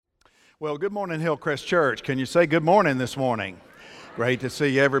Well, good morning, Hillcrest Church. Can you say good morning this morning? Great to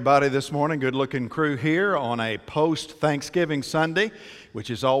see everybody this morning. Good-looking crew here on a post-Thanksgiving Sunday,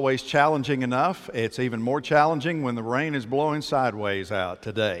 which is always challenging enough. It's even more challenging when the rain is blowing sideways out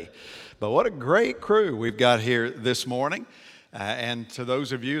today. But what a great crew we've got here this morning. And to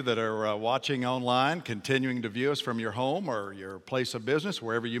those of you that are watching online, continuing to view us from your home or your place of business,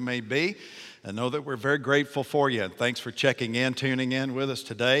 wherever you may be, I know that we're very grateful for you. And thanks for checking in, tuning in with us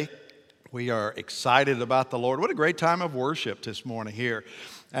today. We are excited about the Lord. What a great time of worship this morning here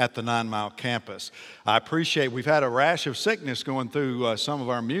at the 9 Mile campus. I appreciate, we've had a rash of sickness going through some of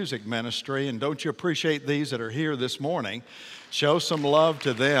our music ministry, and don't you appreciate these that are here this morning? Show some love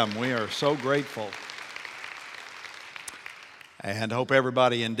to them. We are so grateful. And hope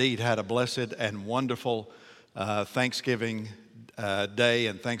everybody indeed had a blessed and wonderful Thanksgiving day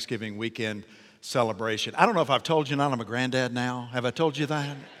and Thanksgiving weekend celebration. I don't know if I've told you not, I'm a granddad now. Have I told you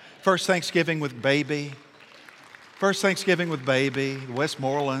that? First Thanksgiving with baby. First Thanksgiving with baby,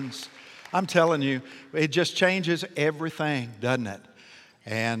 Westmorelands. I'm telling you, it just changes everything, doesn't it?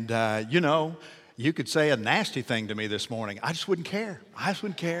 And, you could say a nasty thing to me this morning. I just wouldn't care. I just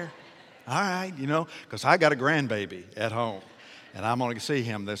wouldn't care. All right, because I got a grandbaby at home. And I'm going to see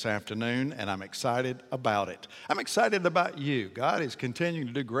him this afternoon, and I'm excited about it. I'm excited about you. God is continuing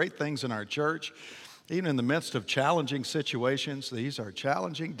to do great things in our church. Even in the midst of challenging situations, these are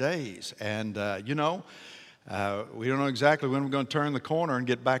challenging days. And, we don't know exactly when we're going to turn the corner and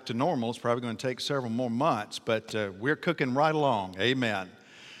get back to normal. It's probably going to take several more months, but we're cooking right along. Amen.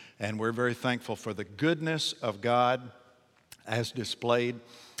 And we're very thankful for the goodness of God as displayed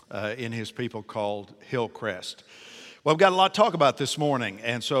in His people called Hillcrest. Well, we've got a lot to talk about this morning,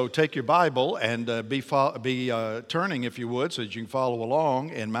 and so take your Bible and be turning, if you would, so that you can follow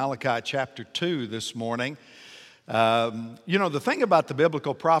along in Malachi chapter 2 this morning. The thing about the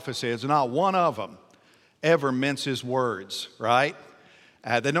biblical prophecy is not one of them ever minces words, right?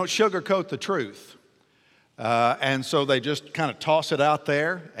 They don't sugarcoat the truth, and so they just kind of toss it out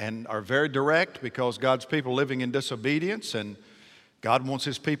there and are very direct because God's people are living in disobedience, and God wants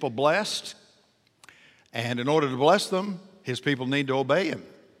His people blessed. And in order to bless them, His people need to obey Him.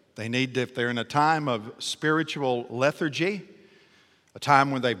 They need to, if they're in a time of spiritual lethargy, a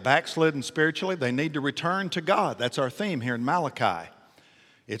time when they've backslidden spiritually, they need to return to God. That's our theme here in Malachi.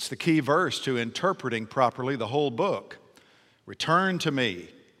 It's the key verse to interpreting properly the whole book. Return to me,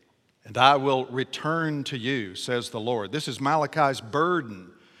 and I will return to you, says the Lord. This is Malachi's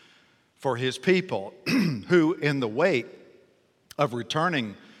burden for his people who, in the wait of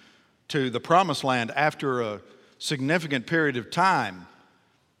returning to the promised land after a significant period of time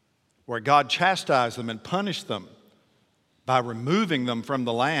where God chastised them and punished them by removing them from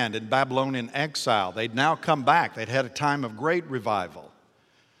the land in Babylonian exile. They'd now come back. They'd had a time of great revival.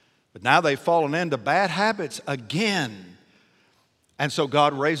 But now they've fallen into bad habits again. And so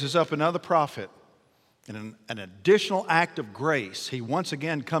God raises up another prophet. In an additional act of grace, He once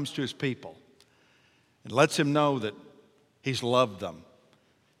again comes to His people and lets them know that He's loved them.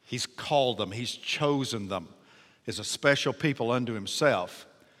 He's called them. He's chosen them as a special people unto Himself.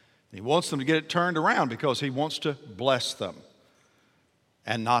 He wants them to get it turned around because He wants to bless them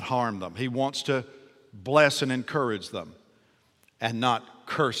and not harm them. He wants to bless and encourage them and not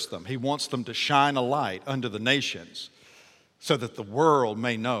curse them. He wants them to shine a light unto the nations so that the world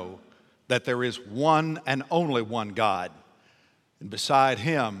may know that there is one and only one God. And beside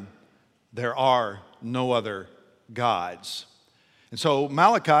Him, there are no other gods. And so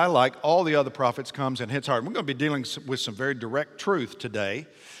Malachi, like all the other prophets, comes and hits hard. We're going to be dealing with some very direct truth today.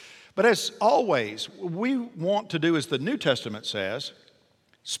 But as always, we want to do as the New Testament says,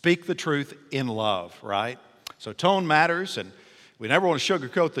 speak the truth in love, right? So tone matters, and we never want to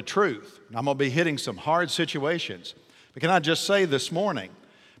sugarcoat the truth. And I'm going to be hitting some hard situations. But can I just say this morning,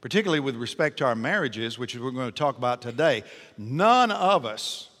 particularly with respect to our marriages, which we're going to talk about today, none of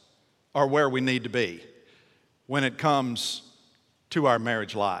us are where we need to be when it comes to our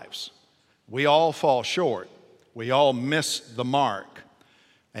marriage lives. We all fall short. We all miss the mark.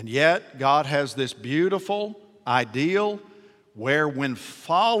 And yet, God has this beautiful ideal where, when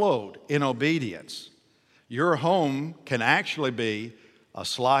followed in obedience, your home can actually be a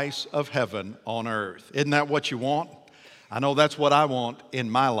slice of heaven on earth. Isn't that what you want? I know that's what I want in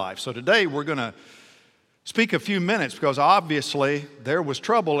my life. So today we're going to speak a few minutes because obviously there was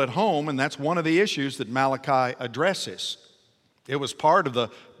trouble at home, and that's one of the issues that Malachi addresses. It was part of the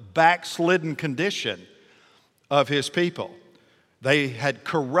backslidden condition of His people. They had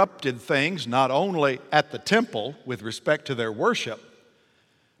corrupted things not only at the temple with respect to their worship,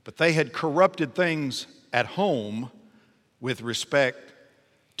 but they had corrupted things at home with respect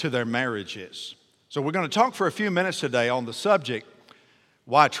to their marriages. So we're going to talk for a few minutes today on the subject,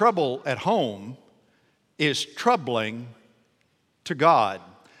 why trouble at home is troubling to God.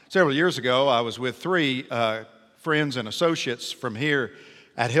 Several years ago, I was with three friends and associates from here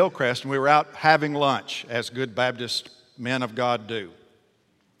at Hillcrest, and we were out having lunch, as good Baptist men of God do.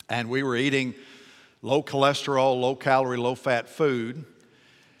 And we were eating low cholesterol, low calorie, low fat food.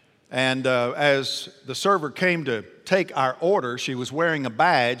 And as the server came to take our order, she was wearing a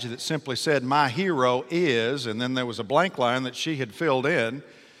badge that simply said, "My hero is," and then there was a blank line that she had filled in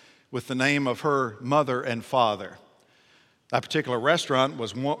with the name of her mother and father. That particular restaurant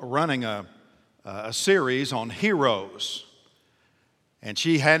was running a series on heroes. And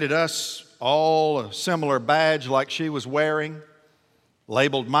she handed us all a similar badge like she was wearing,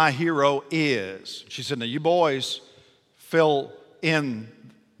 labeled "My hero is." She said, "Now you boys fill in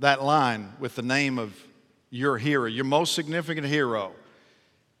that line with the name of your hero, your most significant hero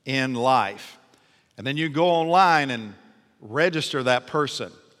in life. And then you go online and register that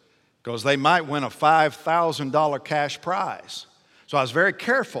person, because they might win a $5,000 cash prize." So I was very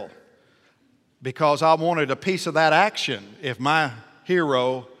careful, because I wanted a piece of that action if my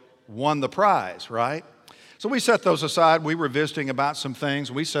hero won the prize, right? So we set those aside. We were visiting about some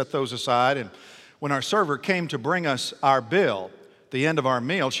things. We set those aside, and when our server came to bring us our bill, at the end of our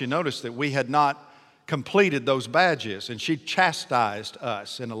meal, she noticed that we had not completed those badges, and she chastised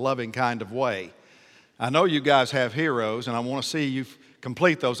us in a loving kind of way. "I know you guys have heroes, and I want to see you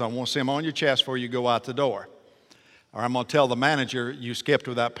complete those. I want to see them on your chest before you go out the door. Or I'm going to tell the manager you skipped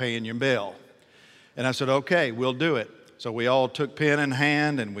without paying your bill." And I said, "Okay, we'll do it." So we all took pen in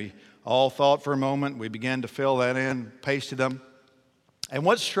hand, and we all thought for a moment. We began to fill that in, pasted them. And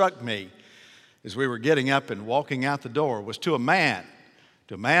what struck me as we were getting up and walking out the door was to a man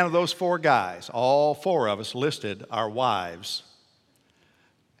of those four guys, all four of us listed our wives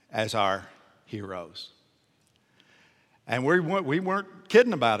as our heroes. And we weren't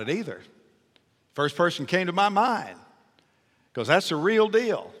kidding about it either. First person came to my mind, because that's the real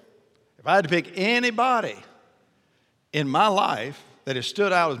deal. If I had to pick anybody in my life that has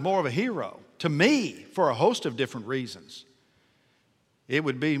stood out as more of a hero to me for a host of different reasons, it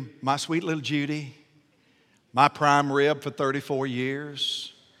would be my sweet little Judy, my prime rib for 34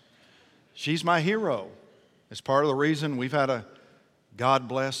 years. She's my hero. It's part of the reason we've had a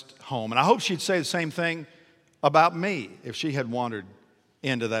God-blessed home. And I hope she'd say the same thing about me if she had wandered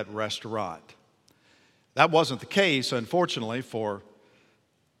into that restaurant. That wasn't the case, unfortunately, for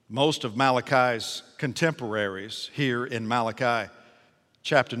most of Malachi's contemporaries here in Malachi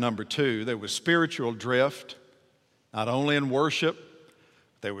chapter number 2. There was spiritual drift, not only in worship.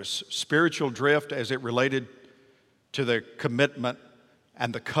 There was spiritual drift as it related to their commitment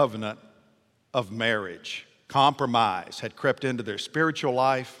and the covenant of marriage. Compromise had crept into their spiritual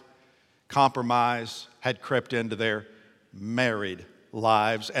life. Compromise had crept into their married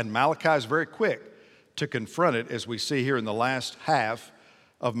lives. And Malachi is very quick to confront it, as we see here in the last half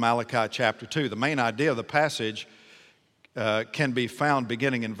of Malachi chapter 2. The main idea of the passage can be found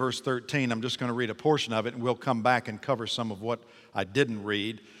beginning in verse 13. I'm just going to read a portion of it, and we'll come back and cover some of what I didn't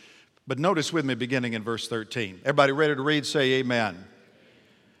read. But notice with me beginning in verse 13. Everybody ready to read? Say amen.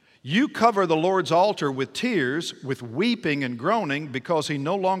 "You cover the Lord's altar with tears, with weeping and groaning, because he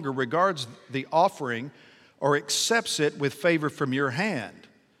no longer regards the offering or accepts it with favor from your hand.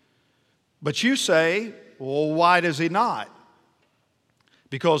 But you say, well, why does he not?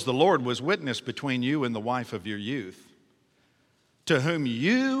 Because the Lord was witness between you and the wife of your youth, to whom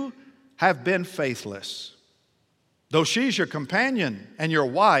you have been faithless, though she's your companion and your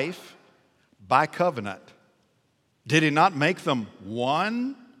wife by covenant. Did he not make them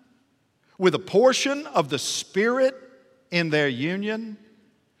one with a portion of the Spirit in their union?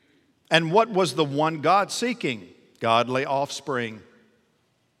 And what was the one God seeking? Godly offspring.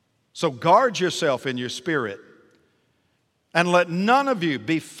 So guard yourself in your spirit, and let none of you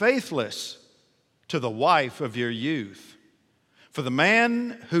be faithless to the wife of your youth. For the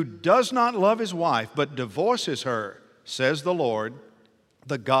man who does not love his wife but divorces her, says the Lord,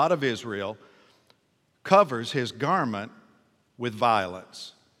 the God of Israel, covers his garment with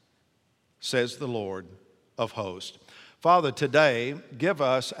violence, says the Lord of hosts." Father, today, give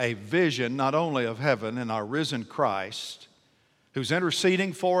us a vision not only of heaven and our risen Christ, who's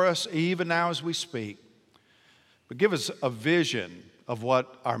interceding for us even now as we speak, but give us a vision of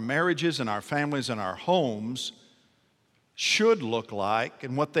what our marriages and our families and our homes should look like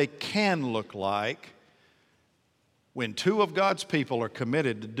and what they can look like when two of God's people are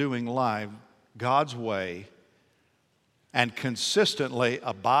committed to doing life God's way and consistently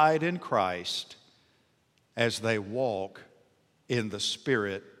abide in Christ as they walk in the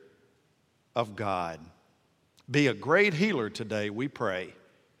Spirit of God. Be a great healer today, we pray,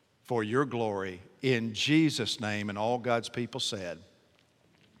 for your glory. In Jesus' name, and all God's people said,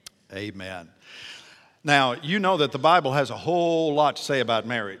 amen. Now, you know that the Bible has a whole lot to say about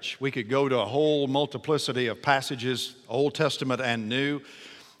marriage. We could go to a whole multiplicity of passages, Old Testament and New,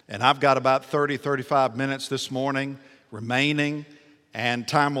 and I've got about 35 minutes this morning remaining, and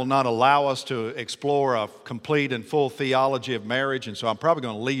time will not allow us to explore a complete and full theology of marriage, and so I'm probably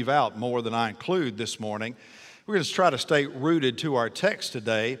going to leave out more than I include this morning. We're going to try to stay rooted to our text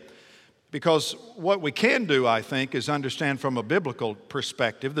today, because what we can do, I think, is understand from a biblical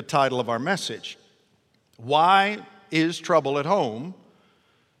perspective the title of our message. Why is trouble at home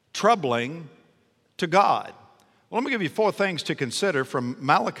troubling to God? Well, let me give you 4 things to consider from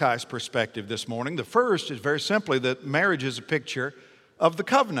Malachi's perspective this morning. The first is very simply that marriage is a picture of the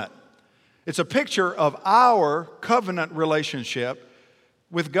covenant. It's a picture of our covenant relationship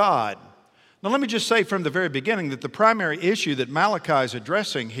with God. Now, let me just say from the very beginning that the primary issue that Malachi is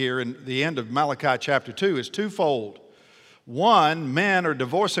addressing here in the end of Malachi chapter 2 is twofold. One, men are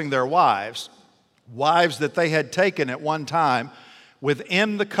divorcing their wives that they had taken at one time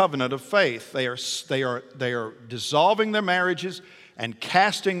within the covenant of faith. They are dissolving their marriages and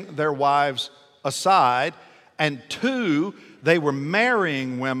casting their wives aside. And 2, they were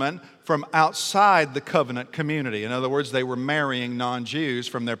marrying women from outside the covenant community. In other words, they were marrying non-Jews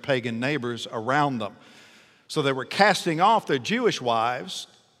from their pagan neighbors around them. So they were casting off their Jewish wives,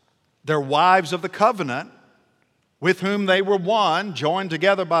 their wives of the covenant, with whom they were one, joined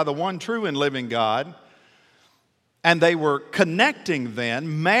together by the one true and living God. And they were connecting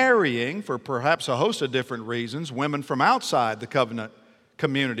then, marrying, for perhaps a host of different reasons, women from outside the covenant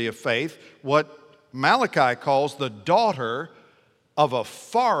community of faith, what Malachi calls the daughter of a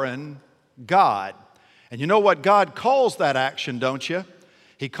foreign god. And you know what God calls that action, don't you?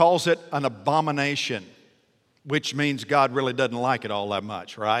 He calls it an abomination, which means God really doesn't like it all that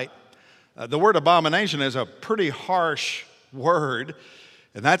much, right? The word abomination is a pretty harsh word,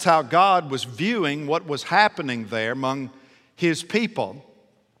 and that's how God was viewing what was happening there among His people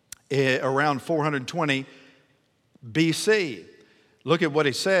around 420 BC. Look at what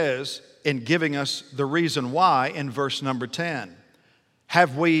He says in giving us the reason why in verse number 10.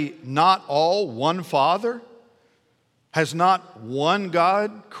 Have we not all one Father? Has not one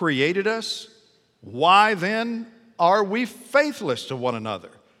God created us? Why then are we faithless to one another,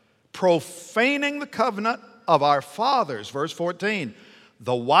 profaning the covenant of our fathers? Verse 14,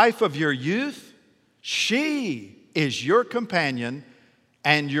 the wife of your youth, she is your companion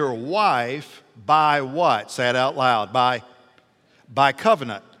and your wife by what? Say it out loud. By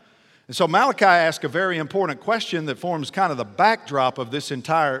covenant. And so Malachi asks a very important question that forms kind of the backdrop of this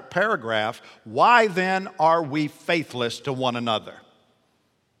entire paragraph. Why then are we faithless to one another?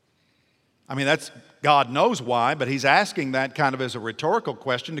 I mean, God knows why, but He's asking that kind of as a rhetorical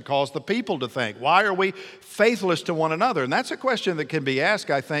question to cause the people to think. Why are we faithless to one another? And that's a question that can be asked,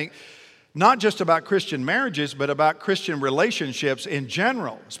 I think, not just about Christian marriages, but about Christian relationships in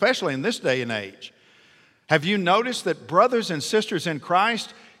general, especially in this day and age. Have you noticed that brothers and sisters in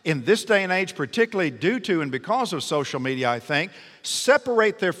Christ in this day and age, particularly due to and because of social media, I think,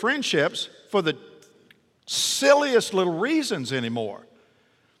 separate their friendships for the silliest little reasons anymore?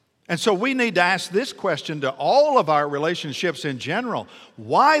 And so we need to ask this question to all of our relationships in general.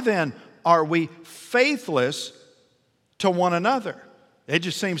 Why then are we faithless to one another? It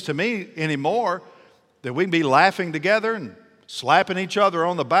just seems to me anymore that we can be laughing together and slapping each other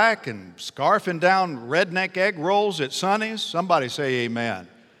on the back and scarfing down redneck egg rolls at Sonny's. Somebody say amen.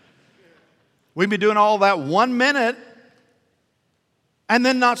 We'd be doing all that 1 minute and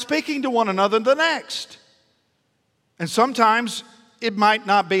then not speaking to one another the next. And sometimes it might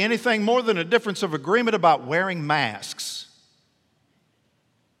not be anything more than a difference of agreement about wearing masks.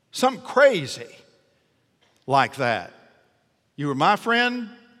 Something crazy like that. You were my friend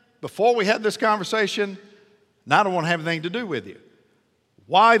before we had this conversation. Now I don't want to have anything to do with you.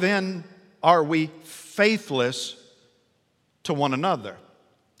 Why then are we faithless to one another?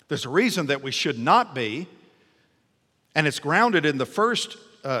 There's a reason that we should not be, and it's grounded in the first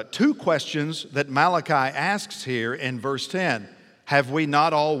 2 questions that Malachi asks here in verse 10. Have we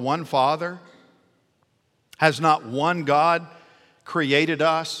not all one Father? Has not one God created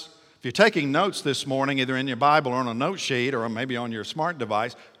us? If you're taking notes this morning, either in your Bible or on a note sheet or maybe on your smart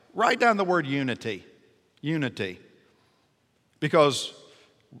device, write down the word unity. Unity. Because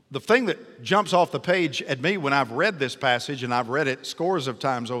the thing that jumps off the page at me when I've read this passage, and I've read it scores of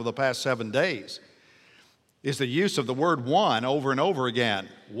times over the past 7 days, is the use of the word one over and over again.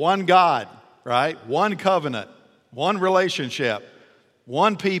 One God, right? One covenant, one relationship,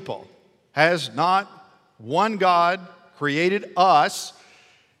 one people. Has not one God created us,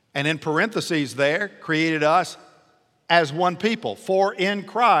 and in parentheses there, created us as one people? For in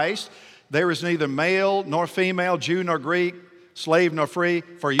Christ there is neither male nor female, Jew nor Greek, slave nor free,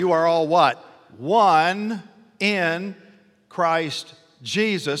 for you are all what? One in Christ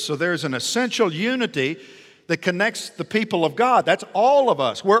Jesus. So there's an essential unity that connects the people of God. That's all of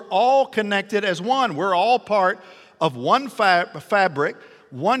us. We're all connected as one. We're all part of one fabric,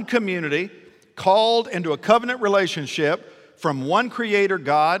 one community, called into a covenant relationship from one Creator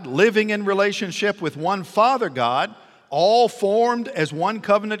God, living in relationship with one Father God, all formed as one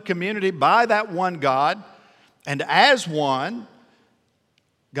covenant community by that one God. And as one,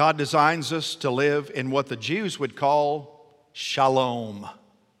 God designs us to live in what the Jews would call shalom,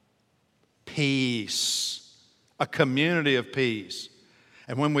 peace, a community of peace.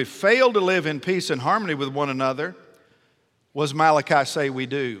 And when we fail to live in peace and harmony with one another, what does Malachi say we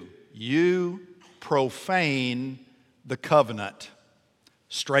do? You profane the covenant.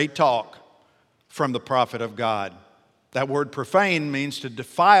 Straight talk from the prophet of God. That word profane means to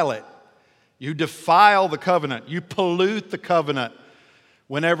defile it. You defile the covenant. You pollute the covenant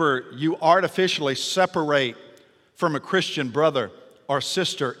whenever you artificially separate from a Christian brother or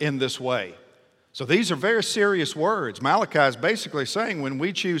sister in this way. So these are very serious words. Malachi is basically saying when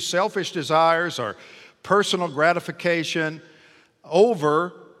we choose selfish desires or personal gratification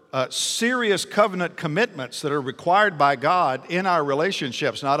over serious covenant commitments that are required by God in our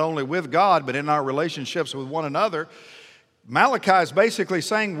relationships, not only with God, but in our relationships with one another, Malachi is basically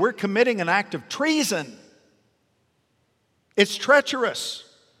saying we're committing an act of treason. It's treacherous.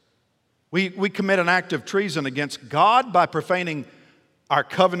 We commit an act of treason against God by profaning our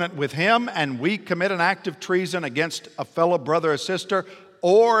covenant with Him, and we commit an act of treason against a fellow brother or sister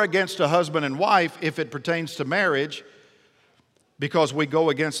or against a husband and wife if it pertains to marriage, because we go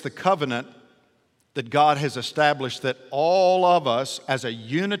against the covenant that God has established that all of us as a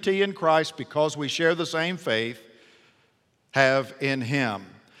unity in Christ, because we share the same faith, have in Him.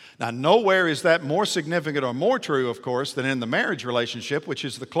 Now, nowhere is that more significant or more true, of course, than in the marriage relationship, which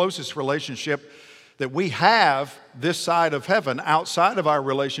is the closest relationship that we have this side of heaven outside of our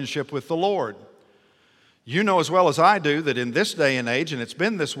relationship with the Lord. You know as well as I do that in this day and age, and it's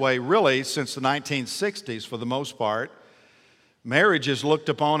been this way really since the 1960s for the most part, marriage is looked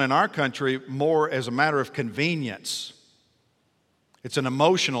upon in our country more as a matter of convenience. It's an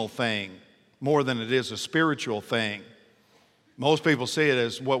emotional thing more than it is a spiritual thing. Most people see it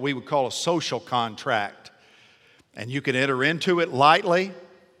as what we would call a social contract. And you can enter into it lightly.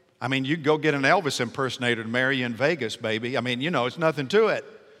 I mean, you go get an Elvis impersonator to marry you in Vegas, baby. I mean, you know, it's nothing to it.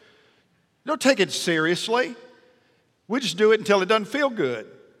 Don't take it seriously. We just do it until it doesn't feel good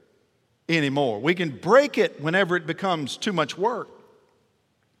anymore. We can break it whenever it becomes too much work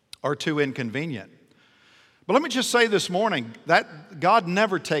or too inconvenient. But let me just say this morning that God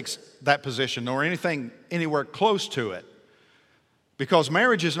never takes that position or anything anywhere close to it. Because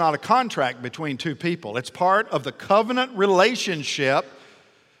marriage is not a contract between two people. It's part of the covenant relationship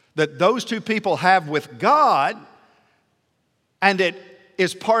that those two people have with God, and it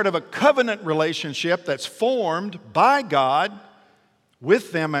is part of a covenant relationship that's formed by God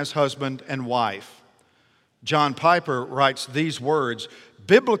with them as husband and wife. John Piper writes these words,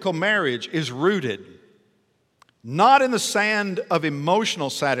 "Biblical marriage is rooted not in the sand of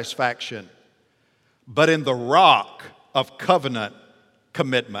emotional satisfaction, but in the rock of covenant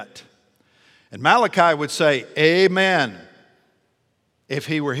commitment." And Malachi would say, amen, if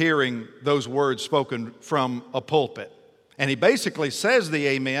he were hearing those words spoken from a pulpit. And he basically says the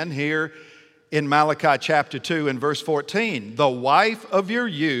amen here in Malachi chapter 2 and verse 14. The wife of your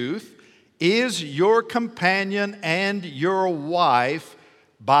youth is your companion and your wife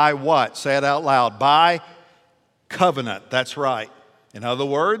by what? Say it out loud. By covenant. That's right. In other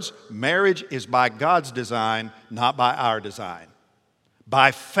words, marriage is by God's design, not by our design.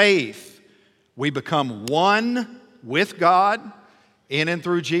 By faith, we become one with God in and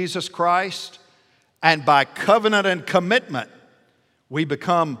through Jesus Christ, and by covenant and commitment, we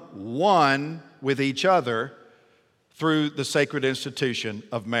become one with each other through the sacred institution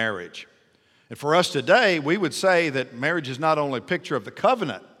of marriage. And for us today, we would say that marriage is not only a picture of the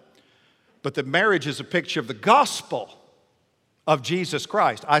covenant, but that marriage is a picture of the gospel of Jesus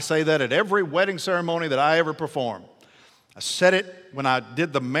Christ. I say that at every wedding ceremony that I ever perform. I said it when I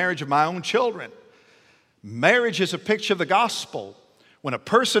did the marriage of my own children. Marriage is a picture of the gospel. When a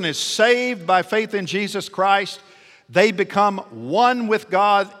person is saved by faith in Jesus Christ, they become one with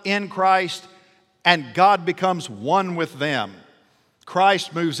God in Christ, and God becomes one with them.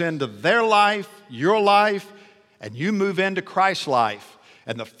 Christ moves into their life, your life, and you move into Christ's life.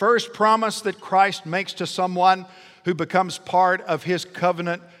 And the first promise that Christ makes to someone who becomes part of his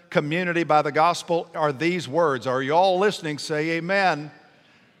covenant community by the gospel are these words. Are you all listening? Say amen.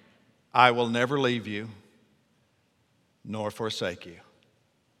 I will never leave you nor forsake you.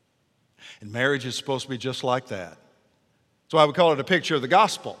 And marriage is supposed to be just like that. That's why we call it a picture of the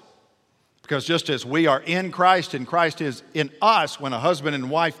gospel. Because just as we are in Christ and Christ is in us, when a husband and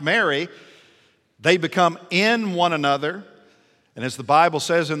wife marry, they become in one another. And as the Bible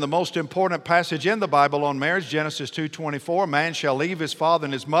says in the most important passage in the Bible on marriage, Genesis 2:24, man shall leave his father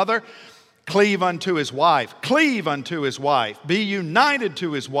and his mother, cleave unto his wife, be united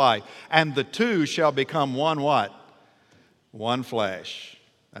to his wife, and the two shall become one what? One flesh.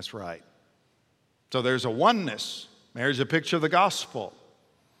 That's right. So there's a oneness. Marriage is a picture of the gospel.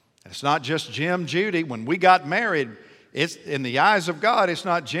 It's not just Jim, Judy. When we got married, it's in the eyes of God, it's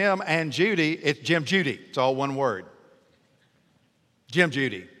not Jim and Judy, it's Jim, Judy. It's all one word. Jim,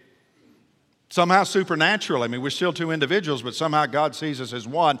 Judy. Somehow supernatural. I mean, we're still two individuals, but somehow God sees us as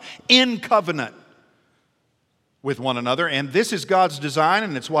one in covenant with one another. And this is God's design,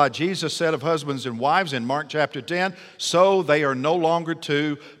 and it's why Jesus said of husbands and wives in Mark chapter 10, so they are no longer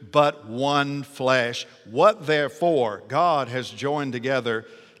two, but one flesh. What therefore God has joined together,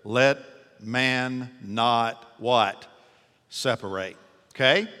 let man not what? Separate.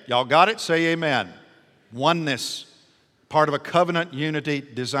 Okay? Y'all got it? Say amen. Oneness. Part of a covenant unity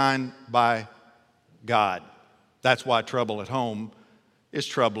designed by God. That's why trouble at home is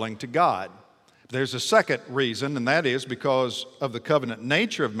troubling to God. There's a second reason, and that is because of the covenant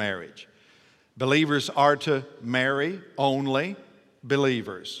nature of marriage. Believers are to marry only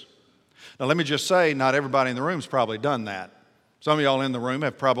believers. Now let me just say, not everybody in the room has probably done that. Some of y'all in the room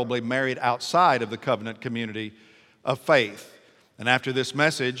have probably married outside of the covenant community of faith. And after this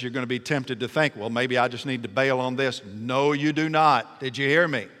message, you're going to be tempted to think, well, maybe I just need to bail on this. No, you do not. Did you hear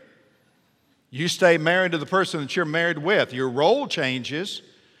me? You stay married to the person that you're married with. Your role changes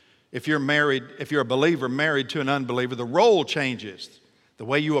if you're married, if you're a believer married to an unbeliever. The role changes. The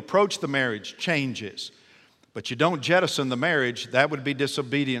way you approach the marriage changes. But you don't jettison the marriage. That would be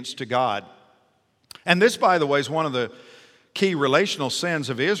disobedience to God. And this, by the way, is one of the key relational sins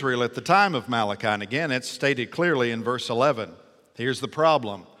of Israel at the time of Malachi. And again, it's stated clearly in verse 11. Here's the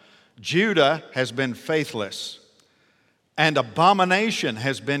problem. Judah has been faithless, and abomination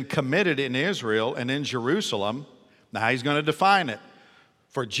has been committed in Israel and in Jerusalem. Now he's going to define it.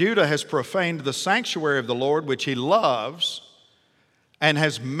 For Judah has profaned the sanctuary of the Lord, which he loves, and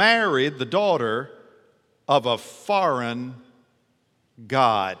has married the daughter of a foreign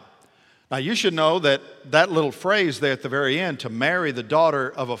god. Now you should know that that little phrase there at the very end, to marry the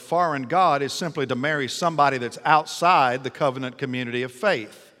daughter of a foreign god, is simply to marry somebody that's outside the covenant community of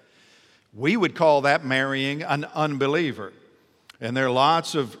faith. We would call that marrying an unbeliever. And there are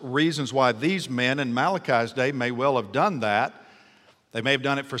lots of reasons why these men in Malachi's day may well have done that. They may have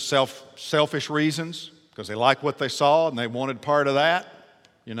done it for selfish reasons, because they liked what they saw and they wanted part of that,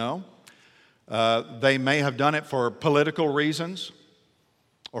 you know. They may have done it for political reasons,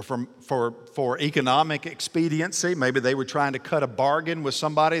 or for economic expediency. Maybe they were trying to cut a bargain with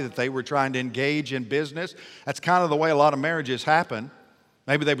somebody that they were trying to engage in business. That's kind of the way a lot of marriages happen.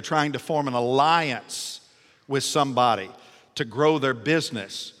 Maybe they were trying to form an alliance with somebody to grow their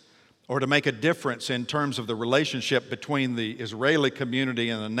business or to make a difference in terms of the relationship between the Israeli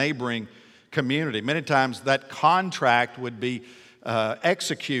community and the neighboring community. Many times that contract would be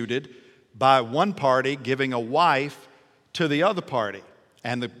executed by one party giving a wife to the other party.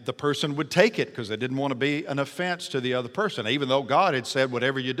 And the person would take it because they didn't want to be an offense to the other person, even though God had said,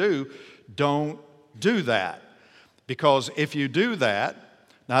 whatever you do, don't do that. Because if you do that,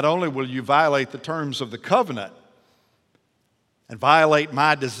 not only will you violate the terms of the covenant and violate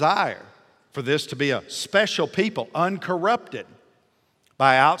my desire for this to be a special people, uncorrupted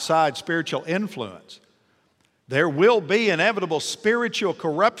by outside spiritual influence, there will be inevitable spiritual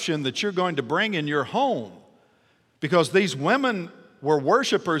corruption that you're going to bring in your home, because these women were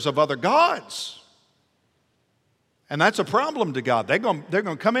worshipers of other gods. And that's a problem to God. They're going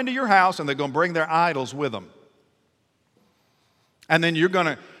to come into your house and they're going to bring their idols with them. And then you're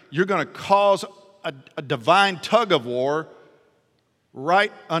going to cause a divine tug of war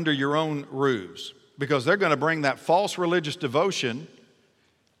right under your own roofs, because they're going to bring that false religious devotion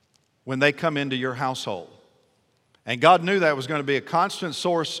when they come into your household. And God knew that was going to be a constant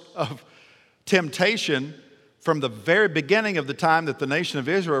source of temptation from the very beginning of the time that the nation of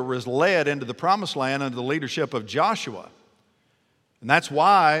Israel was led into the promised land under the leadership of Joshua. And that's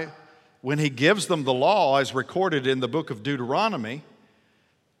why when he gives them the law as recorded in the book of Deuteronomy,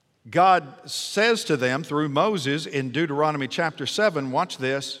 God says to them through Moses in Deuteronomy chapter 7, watch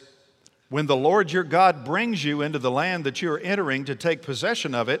this, when the Lord your God brings you into the land that you are entering to take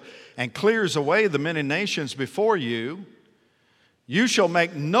possession of it and clears away the many nations before you, you shall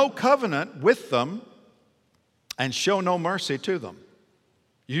make no covenant with them and show no mercy to them.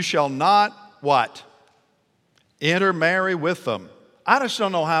 You shall not, what? Intermarry with them. I just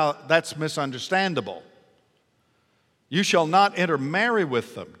don't know how that's misunderstandable. You shall not intermarry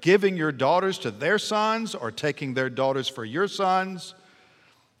with them, giving your daughters to their sons or taking their daughters for your sons,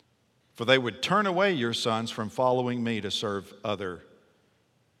 for they would turn away your sons from following me to serve other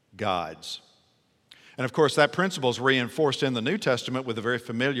gods. And of course, that principle is reinforced in the New Testament with a very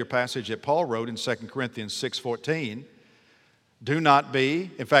familiar passage that Paul wrote in 2 Corinthians 6:14. Do not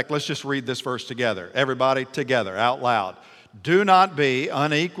be, in fact, let's just read this verse together. Everybody together, out loud. Do not be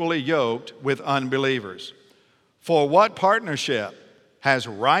unequally yoked with unbelievers. For what partnership has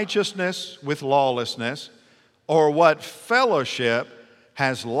righteousness with lawlessness, or what fellowship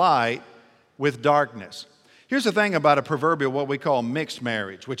has light with darkness? Here's the thing about a proverbial what we call mixed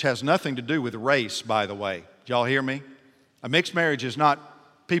marriage, which has nothing to do with race, by the way. Did y'all hear me? A mixed marriage is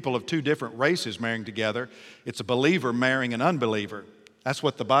not people of two different races marrying together. It's a believer marrying an unbeliever. That's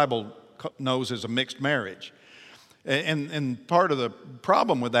what the Bible knows as a mixed marriage. And part of the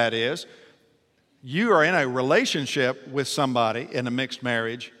problem with that is you are in a relationship with somebody in a mixed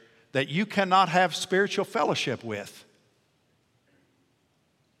marriage that you cannot have spiritual fellowship with.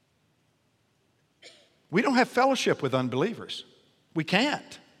 We don't have fellowship with unbelievers. We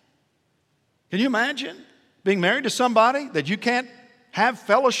can't. Can you imagine being married to somebody that you can't have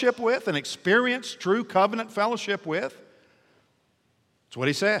fellowship with and experience true covenant fellowship with? That's what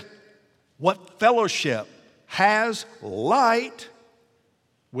he said. What fellowship has light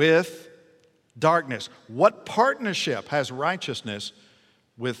with darkness? What partnership has righteousness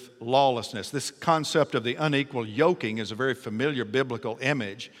with lawlessness? This concept of the unequal yoking is a very familiar biblical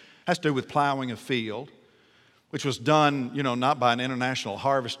image. It has to do with plowing a field, which was done, not by an international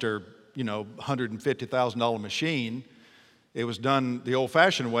harvester, $150,000 machine. It was done the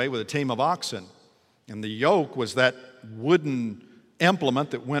old-fashioned way with a team of oxen. And the yoke was that wooden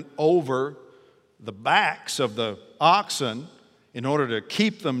implement that went over the backs of the oxen in order to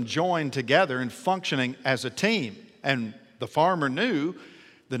keep them joined together and functioning as a team. And the farmer knew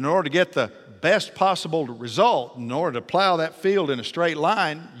that in order to get the best possible result, in order to plow that field in a straight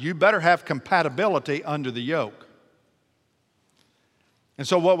line, you better have compatibility under the yoke. And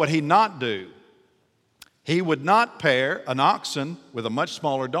so what would he not do? He would not pair an oxen with a much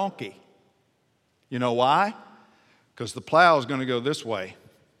smaller donkey. You know why? Because the plow is going to go this way.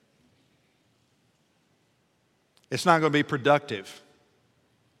 It's not going to be productive.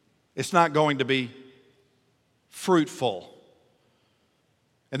 It's not going to be fruitful.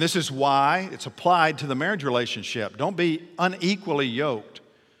 And this is why it's applied to the marriage relationship. Don't be unequally yoked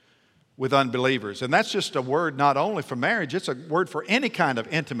with unbelievers. And that's just a word not only for marriage, it's a word for any kind of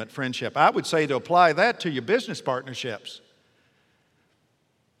intimate friendship. I would say to apply that to your business partnerships.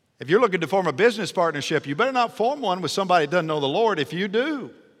 If you're looking to form a business partnership, you better not form one with somebody that doesn't know the Lord if you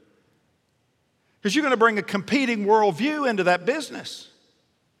do. Because you're going to bring a competing worldview into that business.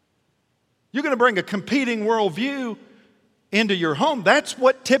 You're going to bring a competing worldview into your home. That's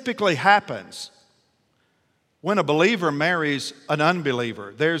what typically happens when a believer marries an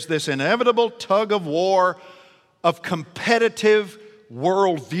unbeliever. There's this inevitable tug of war of competitive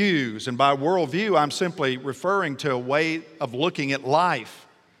worldviews. And by worldview, I'm simply referring to a way of looking at life,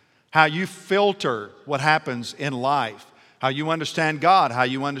 how you filter what happens in life, how you understand God, how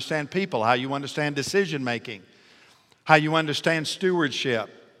you understand people, how you understand decision making, how you understand stewardship,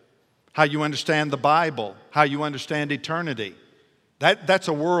 how you understand the Bible, how you understand eternity. That's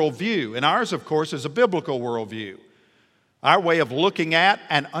a worldview. And ours, of course, is a biblical worldview. Our way of looking at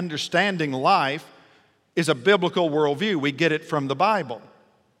and understanding life is a biblical worldview. We get it from the Bible.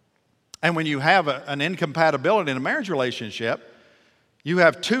 And when you have an incompatibility in a marriage relationship, you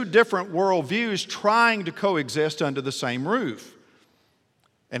have two different worldviews trying to coexist under the same roof.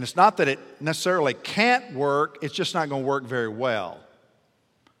 And it's not that it necessarily can't work, it's just not going to work very well.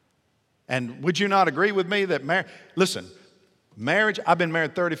 And would you not agree with me that marriage, I've been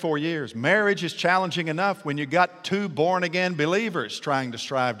married 34 years. Marriage is challenging enough when you got two born-again believers trying to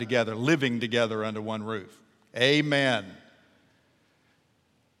strive together, living together under one roof. Amen.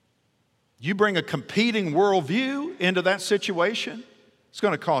 You bring a competing worldview into that situation, it's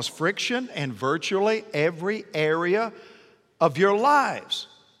going to cause friction in virtually every area of your lives.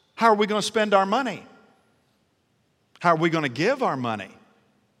 How are we going to spend our money? How are we going to give our money?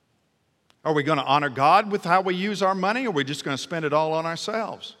 Are we going to honor God with how we use our money, or are we just going to spend it all on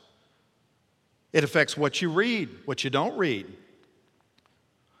ourselves? It affects what you read, what you don't read.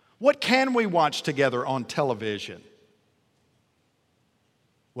 What can we watch together on television?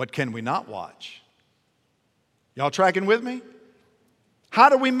 What can we not watch? Y'all tracking with me? How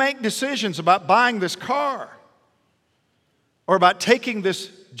do we make decisions about buying this car or about taking this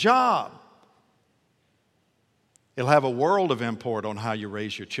job? It'll have a world of import on how you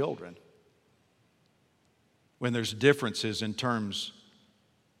raise your children when there's differences in terms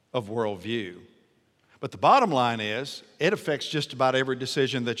of worldview. But the bottom line is, it affects just about every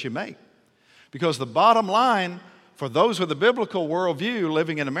decision that you make. Because the bottom line, for those with a biblical worldview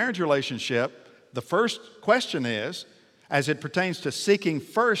living in a marriage relationship, the first question is, as it pertains to seeking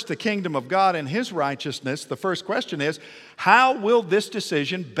first the kingdom of God and His righteousness, the first question is, how will this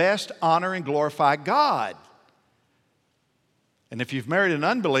decision best honor and glorify God? And if you've married an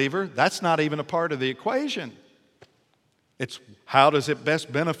unbeliever, that's not even a part of the equation. It's how does it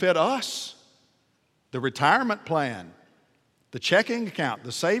best benefit us? The retirement plan, the checking account,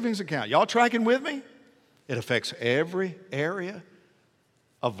 the savings account. Y'all tracking with me? It affects every area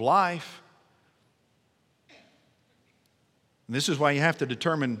of life. And this is why you have to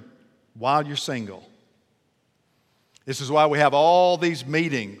determine while you're single. This is why we have all these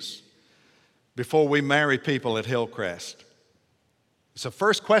meetings before we marry people at Hillcrest. It's the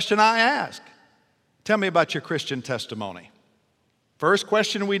first question I ask. Tell me about your Christian testimony. First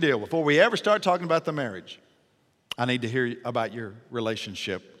question we deal with. Before we ever start talking about the marriage, I need to hear about your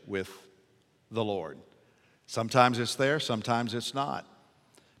relationship with the Lord. Sometimes it's there, sometimes it's not.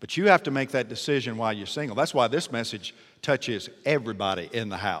 But you have to make that decision while you're single. That's why this message touches everybody in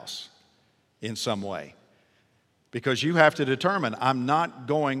the house in some way. Because you have to determine, I'm not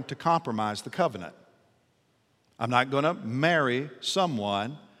going to compromise the covenant. I'm not going to marry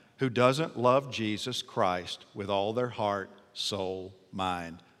someone who doesn't love Jesus Christ with all their heart, soul,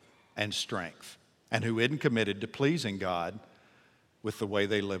 mind, and strength, and who isn't committed to pleasing God with the way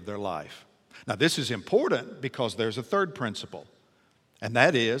they live their life. Now, this is important because there's a third principle, and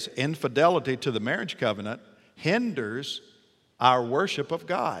that is infidelity to the marriage covenant hinders our worship of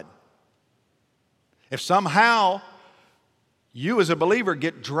God. If somehow you as a believer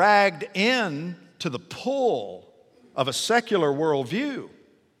get dragged in to the pull of a secular worldview,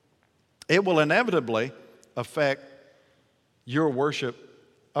 it will inevitably affect your worship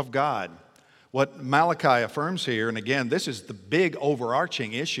of God. What Malachi affirms here, and again, this is the big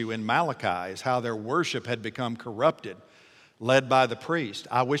overarching issue in Malachi, is how their worship had become corrupted, led by the priest.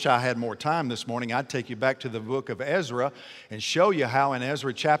 I wish I had more time this morning. I'd take you back to the book of Ezra and show you how in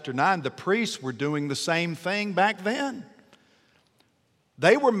Ezra chapter 9, the priests were doing the same thing back then.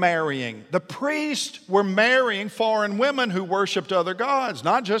 They were marrying, the priests were marrying foreign women who worshiped other gods,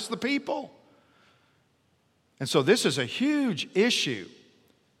 not just the people. And so this is a huge issue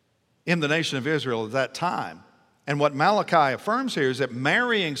in the nation of Israel at that time. And what Malachi affirms here is that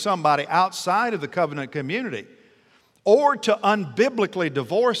marrying somebody outside of the covenant community or to unbiblically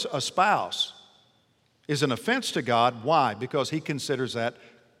divorce a spouse is an offense to God. Why? Because He considers that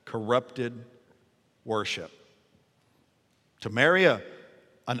corrupted worship. To marry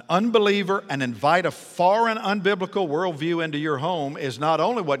an unbeliever and invite a foreign unbiblical worldview into your home is not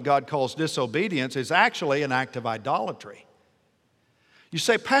only what God calls disobedience, it's actually an act of idolatry. You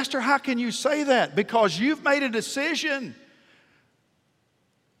say, Pastor, how can you say that? Because you've made a decision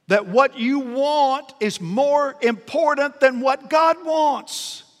that what you want is more important than what God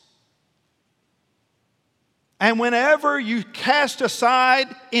wants. And whenever you cast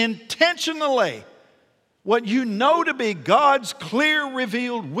aside intentionally what you know to be God's clear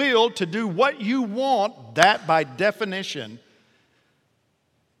revealed will to do what you want, that by definition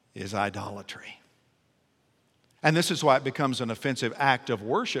is idolatry. And this is why it becomes an offensive act of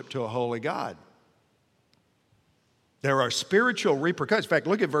worship to a holy God. There are spiritual repercussions. In fact,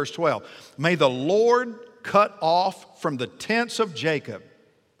 look at verse 12. May the Lord cut off from the tents of Jacob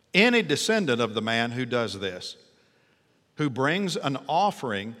any descendant of the man who does this, who brings an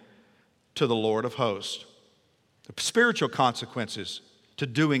offering to the Lord of hosts. The spiritual consequences to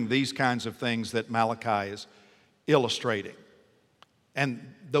doing these kinds of things that Malachi is illustrating.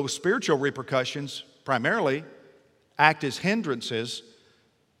 And those spiritual repercussions primarily act as hindrances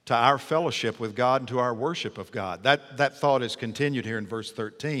to our fellowship with God and to our worship of God. That thought is continued here in verse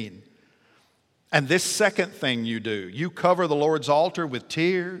 13. And this second thing you do, you cover the Lord's altar with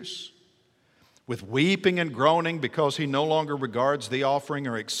tears, with weeping and groaning because He no longer regards the offering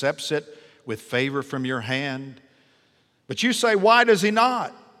or accepts it with favor from your hand. But you say, why does He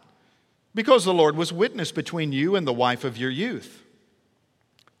not? Because the Lord was witness between you and the wife of your youth,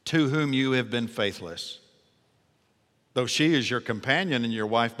 to whom you have been faithless. though she is your companion and your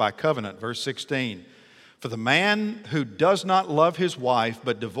wife by covenant. Verse 16, for the man who does not love his wife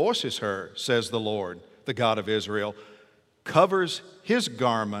but divorces her, says the Lord, the God of Israel, covers his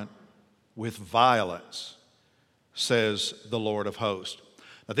garment with violence, says the Lord of hosts.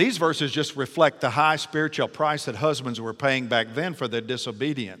 Now, these verses just reflect the high spiritual price that husbands were paying back then for their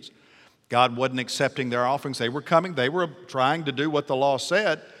disobedience. God wasn't accepting their offerings. They were coming. They were trying to do what the law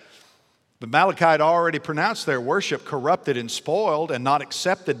said. But Malachi had already pronounced their worship corrupted and spoiled and not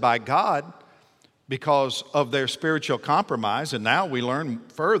accepted by God because of their spiritual compromise. And now we learn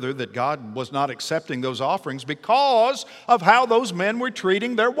further that God was not accepting those offerings because of how those men were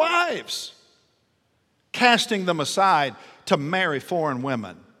treating their wives, casting them aside to marry foreign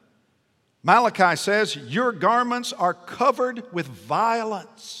women. Malachi says, your garments are covered with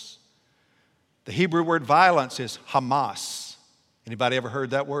violence. The Hebrew word violence is Hamas. Anybody ever heard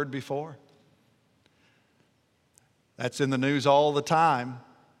that word before? That's in the news all the time.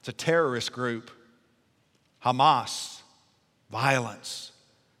 It's a terrorist group. Hamas, violence.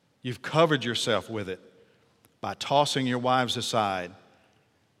 You've covered yourself with it by tossing your wives aside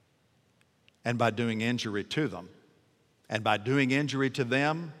and by doing injury to them. And by doing injury to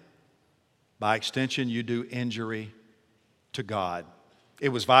them, by extension, you do injury to God. It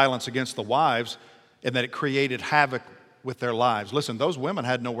was violence against the wives in that it created havoc with their lives. Listen, those women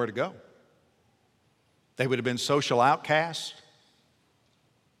had nowhere to go. They would have been social outcasts.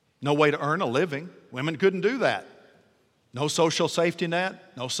 No way to earn a living. Women couldn't do that. No social safety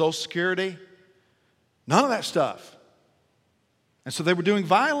net, no Social Security, none of that stuff. And so they were doing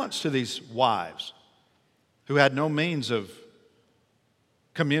violence to these wives who had no means of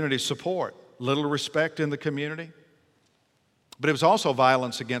community support, little respect in the community. But it was also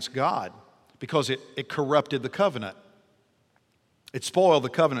violence against God because it corrupted the covenant. It spoiled the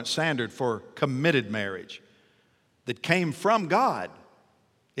covenant standard for committed marriage that came from God.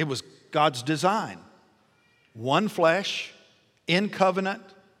 It was God's design. One flesh, in covenant,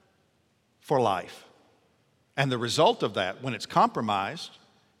 for life. And the result of that, when it's compromised,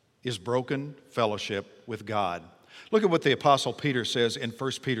 is broken fellowship with God. Look at what the Apostle Peter says in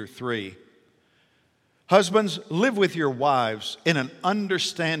 1 Peter 3. Husbands, live with your wives in an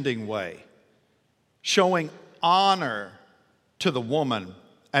understanding way, showing honor to the woman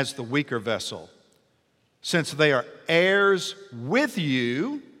as the weaker vessel, since they are heirs with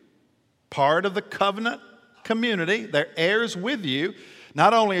you, part of the covenant community. They're heirs with you.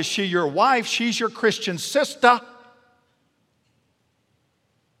 Not only is she your wife, she's your Christian sister.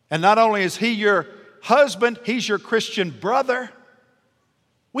 And not only is he your husband, he's your Christian brother.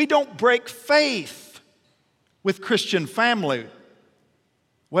 We don't break faith with Christian family,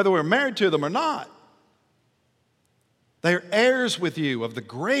 whether we're married to them or not. They're heirs with you of the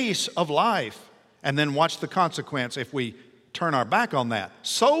grace of life. And then watch the consequence if we turn our back on that.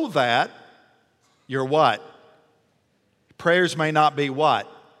 So that your what? Prayers may not be what?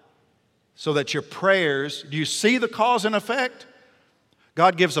 So that your prayers, do you see the cause and effect?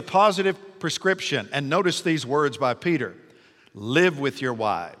 God gives a positive prescription. And notice these words by Peter. Live with your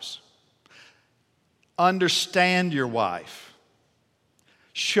wives. Understand your wife.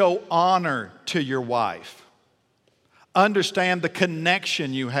 Show honor to your wife. Understand the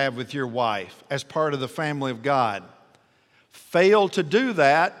connection you have with your wife as part of the family of God. Fail to do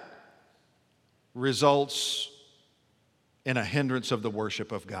that results in a hindrance of the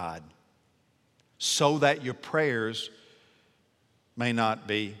worship of God, so that your prayers may not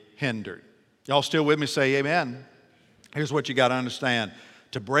be hindered. Y'all still with me? Say amen. Here's what you got to understand.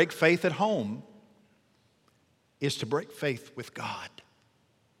 To break faith at home is to break faith with God.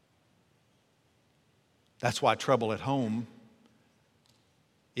 That's why trouble at home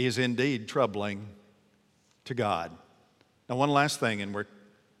is indeed troubling to God. Now, one last thing, and we're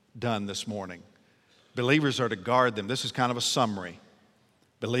done this morning. Believers are to guard them. This is kind of a summary.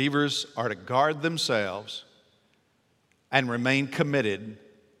 Believers are to guard themselves and remain committed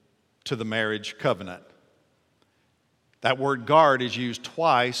to the marriage covenant. That word guard is used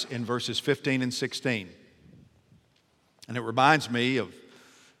twice in verses 15 and 16. And it reminds me of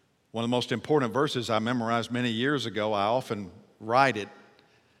one of the most important verses I memorized many years ago. I often write it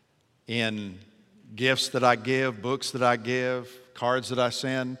in gifts that I give, books that I give, cards that I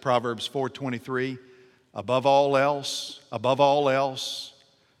send. Proverbs 4:23. Above all else, above all else,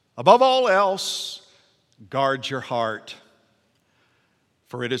 above all else, guard your heart,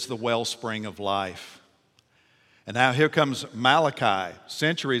 for it is the wellspring of life. And now here comes Malachi,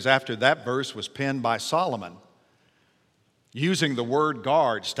 centuries after that verse was penned by Solomon, using the word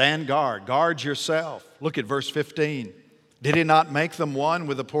guard, stand guard yourself. Look at verse 15. Did he not make them one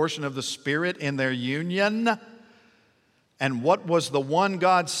with a portion of the Spirit in their union? And what was the one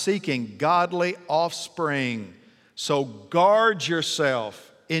God seeking? Godly offspring. So guard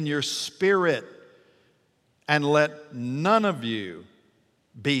yourself in your spirit, and let none of you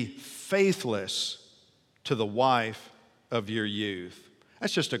be faithless to the wife of your youth.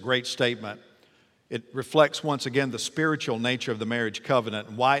 That's just a great statement. It reflects once again the spiritual nature of the marriage covenant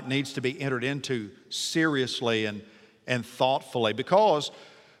and why it needs to be entered into seriously and thoughtfully. Because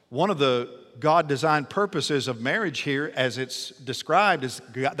one of the God-designed purposes of marriage here, as it's described, is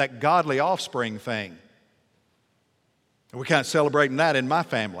that godly offspring thing. And we're kind of celebrating that in my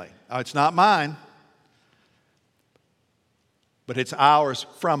family. It's not mine, but it's ours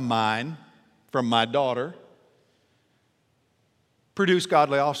from mine, from my daughter. Produce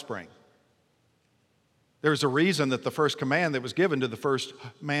godly offspring. There's a reason that the first command that was given to the first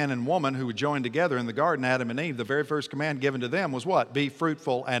man and woman who were joined together in the garden, Adam and Eve, the very first command given to them was what? Be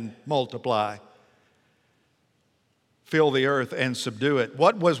fruitful and multiply. Fill the earth and subdue it.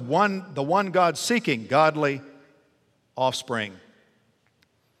 What was the one God seeking? Godly offspring.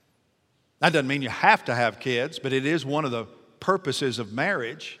 That doesn't mean you have to have kids, but it is one of the purposes of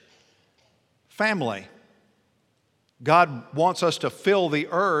marriage. Family. God wants us to fill the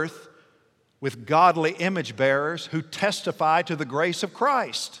earth with godly image bearers who testify to the grace of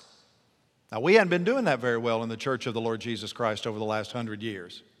Christ. Now, we hadn't been doing that very well in the Church of the Lord Jesus Christ over the last 100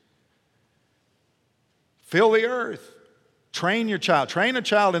 years. Fill the earth. Train your child. Train a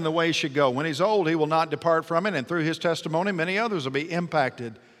child in the way he should go. When he's old, he will not depart from it, and through his testimony, many others will be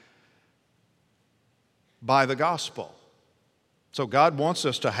impacted by the gospel. So God wants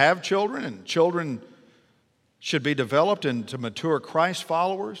us to have children, and children should be developed into mature Christ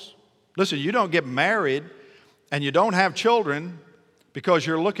followers. Listen, you don't get married and you don't have children because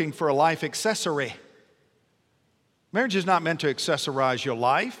you're looking for a life accessory. Marriage is not meant to accessorize your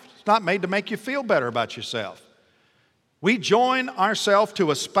life. It's not made to make you feel better about yourself. We join ourselves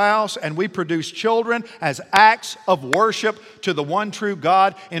to a spouse and we produce children as acts of worship to the one true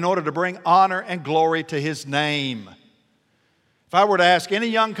God in order to bring honor and glory to His name. If I were to ask any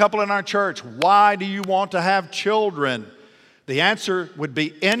young couple in our church, why do you want to have children? The answer would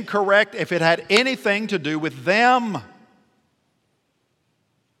be incorrect if it had anything to do with them.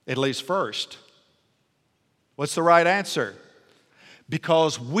 At least first. What's the right answer?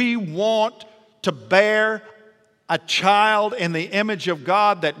 Because we want to bear a child in the image of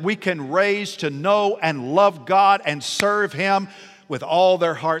God that we can raise to know and love God and serve Him with all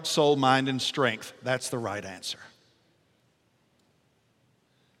their heart, soul, mind, and strength. That's the right answer.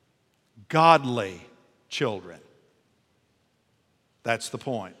 Godly children. That's the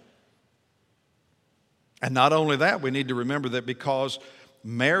point. And not only that, we need to remember that because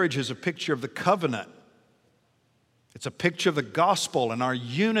marriage is a picture of the covenant, it's a picture of the gospel and our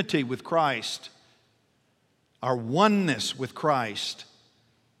unity with Christ, our oneness with Christ.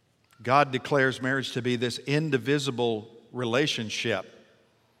 God declares marriage to be this indivisible relationship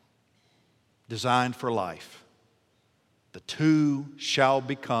designed for life. The two shall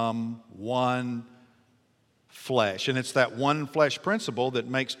become one flesh. And it's that one flesh principle that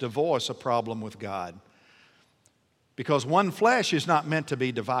makes divorce a problem with God. Because one flesh is not meant to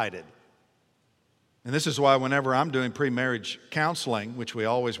be divided. And this is why whenever I'm doing pre-marriage counseling, which we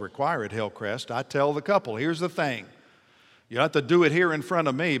always require at Hillcrest, I tell the couple, here's the thing. You don't have to do it here in front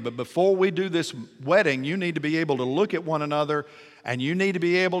of me, but before we do this wedding, you need to be able to look at one another and you need to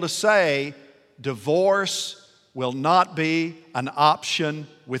be able to say, divorce will not be an option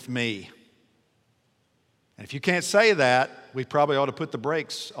with me. And if you can't say that, we probably ought to put the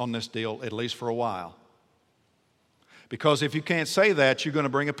brakes on this deal, at least for a while. Because if you can't say that, you're going to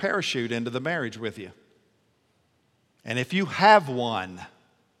bring a parachute into the marriage with you. And if you have one,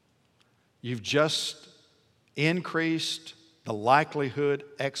 you've just increased the likelihood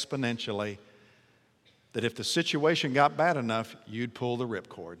exponentially that if the situation got bad enough, you'd pull the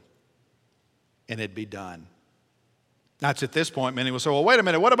ripcord and it'd be done. That's at this point, many will say, well, wait a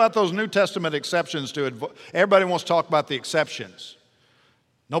minute, what about those New Testament exceptions to it? Everybody wants to talk about the exceptions.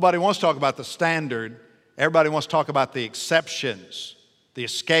 Nobody wants to talk about the standard. Everybody wants to talk about the exceptions, the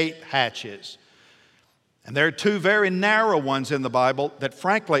escape hatches. And there are two very narrow ones in the Bible that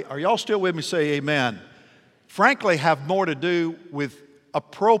frankly, are y'all still with me? Say amen. Frankly, have more to do with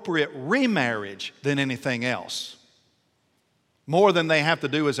appropriate remarriage than anything else. More than they have to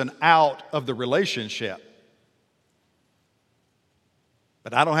do as an out of the relationship.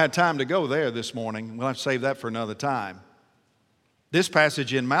 But I don't have time to go there this morning. We'll have to save that for another time. This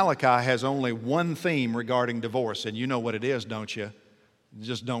passage in Malachi has only one theme regarding divorce, and you know what it is, don't you?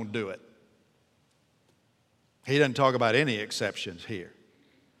 Just don't do it. He doesn't talk about any exceptions here.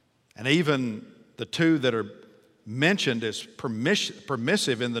 And even the two that are mentioned as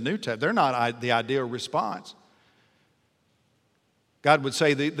permissive in the New Testament. They're not the ideal response. God would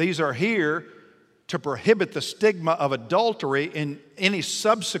say these are here to prohibit the stigma of adultery in any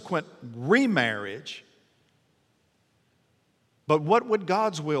subsequent remarriage. But what would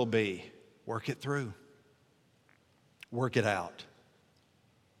God's will be? Work it through. Work it out.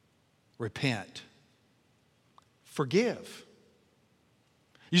 Repent. Forgive.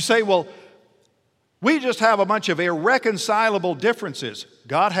 You say, well, we just have a bunch of irreconcilable differences.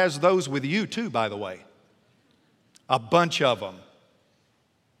 God has those with you too, by the way. A bunch of them.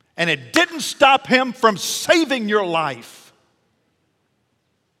 And it didn't stop Him from saving your life.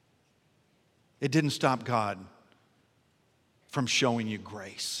 It didn't stop God from showing you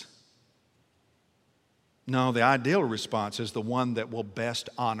grace. No, the ideal response is the one that will best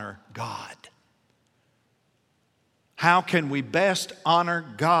honor God. How can we best honor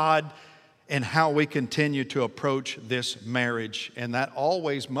God in how we continue to approach this marriage? And that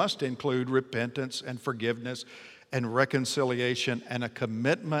always must include repentance and forgiveness and reconciliation and a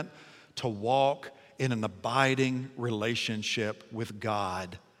commitment to walk in an abiding relationship with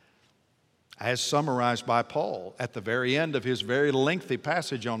God. As summarized by Paul at the very end of his very lengthy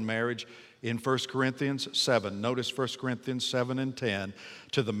passage on marriage in 1 Corinthians 7. Notice 1 Corinthians 7 and 10.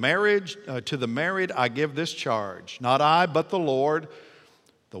 To the married I give this charge, not I but the Lord.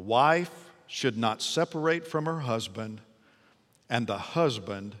 The wife should not separate from her husband, and the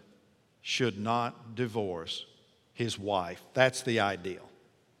husband should not divorce his wife. That's the ideal,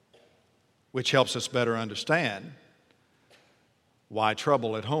 which helps us better understand why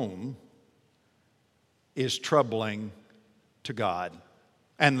trouble at home is troubling to God.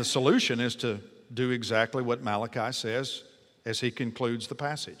 And the solution is to do exactly what Malachi says as he concludes the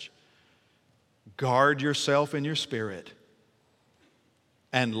passage. Guard yourself in your spirit,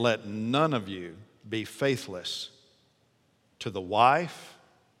 and let none of you be faithless to the wife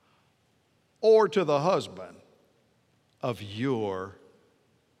or to the husband of your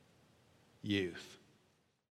youth.